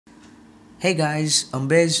Hey guys, I'm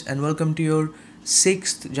Bez and welcome to your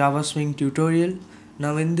 6th Java Swing tutorial.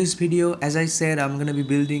 Now in this video, as I said, I'm gonna be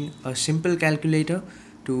building a simple calculator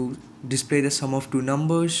to display the sum of two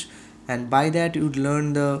numbers, and by that you would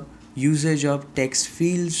learn the usage of text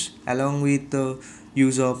fields along with the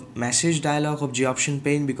use of message dialog of option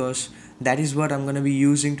pane, because that is what I'm gonna be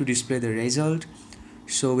using to display the result.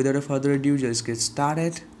 So without a further ado, just get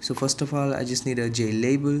started. So first of all, I just need a J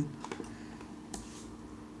label,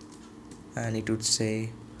 and it would say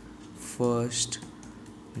first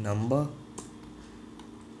number,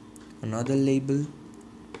 another label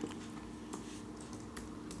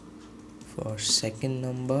for second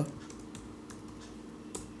number,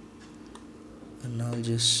 and I'll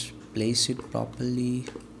just place it properly.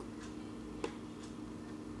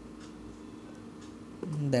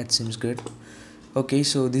 That seems good. Okay,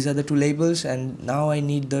 so these are the two labels, and now I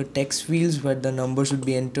need the text fields where the numbers would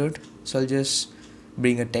be entered. So I'll just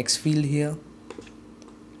bring a text field here.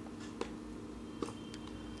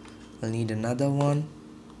 I'll need another one,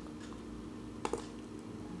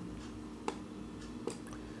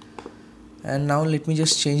 and now let me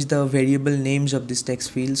just change the variable names of this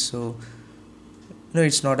text field. So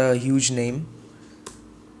it's not a huge name.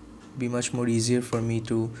 Be much more easier for me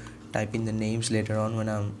to type in the names later on when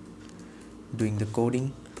I'm doing the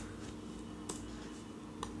coding.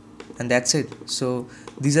 And that's it. So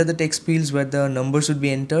these are the text fields where the numbers would be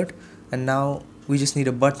entered, and now we just need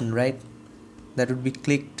a button, right, that would be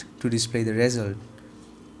clicked to display the result,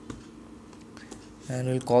 and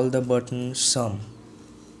we'll call the button sum,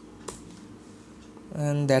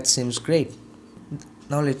 and that seems great.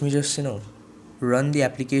 Now let me just run the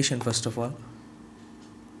application first of all.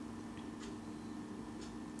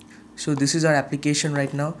 So this is our application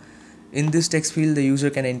right now. In this text field, the user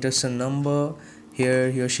can enter some number.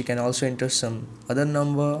 Here he or she can also enter some other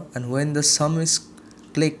number, and when the sum is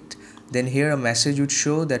clicked, then here a message would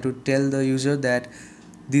show that would tell the user that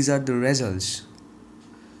these are the results.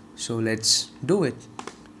 So let's do it.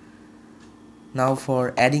 Now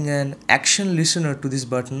for adding an action listener to this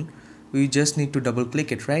button, we just need to double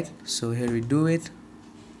click it, right? So here we do it.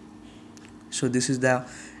 So this is the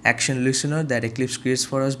action listener that Eclipse creates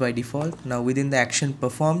for us by default. Now within the action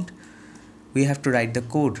performed, we have to write the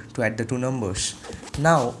code to add the two numbers.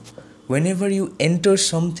 Now whenever you enter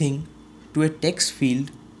something to a text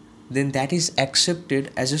field, then that is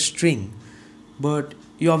accepted as a string, but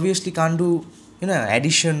you obviously can't do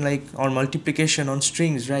addition or multiplication on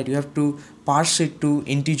strings, right? You have to parse it to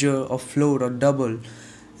integer or float or double,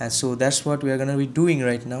 and so that's what we are going to be doing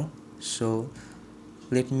right now. So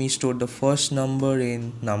let me store the first number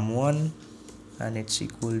in num1, and it's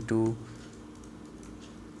equal to,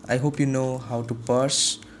 I hope you know how to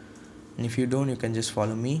parse, and if you don't, you can just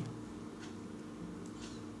follow me.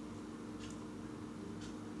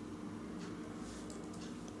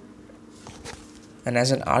 And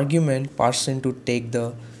as an argument, parse to take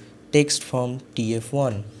the text from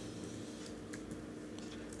tf1,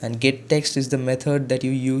 and get text is the method that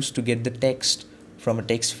you use to get the text from a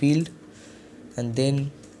text field. And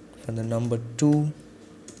then for the number 2,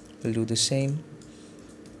 we'll do the same.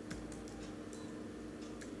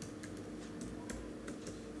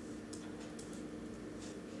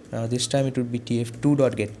 Now this time it would be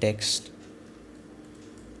tf2.getText.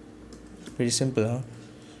 Pretty simple, huh?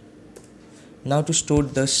 Now to store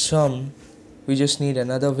the sum, we just need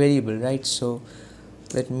another variable, right? So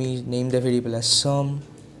let me name the variable as sum,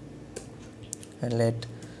 and let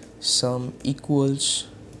sum equals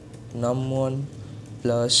num1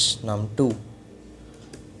 plus num2.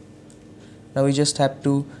 Now we just have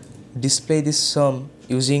to display this sum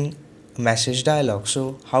using a message dialog.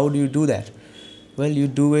 So how do you do that? Well, you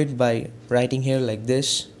do it by writing here like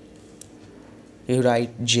this. You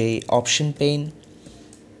write J option pane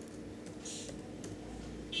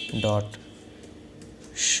dot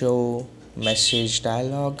show message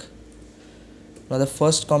dialog. Now the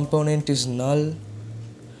first component is null,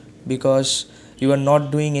 because you are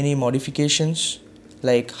not doing any modifications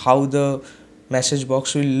like how the message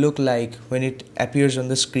box will look like when it appears on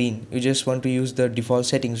the screen. You just want to use the default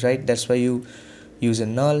settings, right? That's why you use a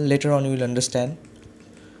null. Later on you will understand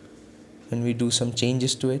when we do some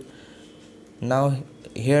changes to it. Now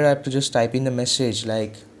here I have to just type in the message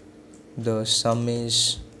like the sum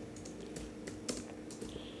is,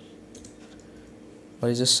 what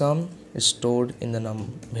is the sum? Is stored in the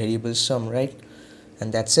variable sum, right?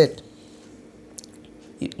 And that's it.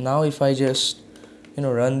 Now if I just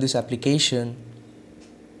run this application,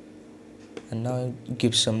 and now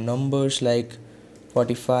give some numbers like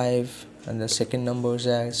 45, and the second numbers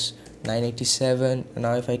as 987, and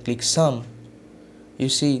now if I click sum, you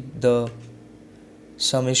see the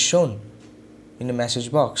sum is shown. in a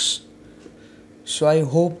message box. So I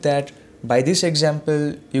hope that by this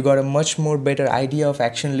example you got a much more better idea of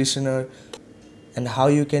action listener and how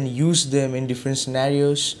you can use them in different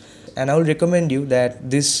scenarios. And I will recommend you that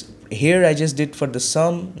this here I just did for the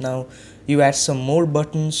sum. Now you add some more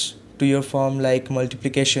buttons to your form like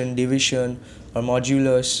multiplication, division or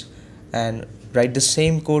modulus, and write the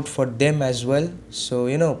same code for them as well, so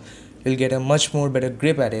you'll get a much more better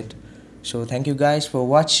grip at it. So thank you guys for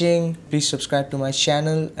watching. Please subscribe to my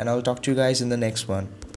channel and I'll talk to you guys in the next one.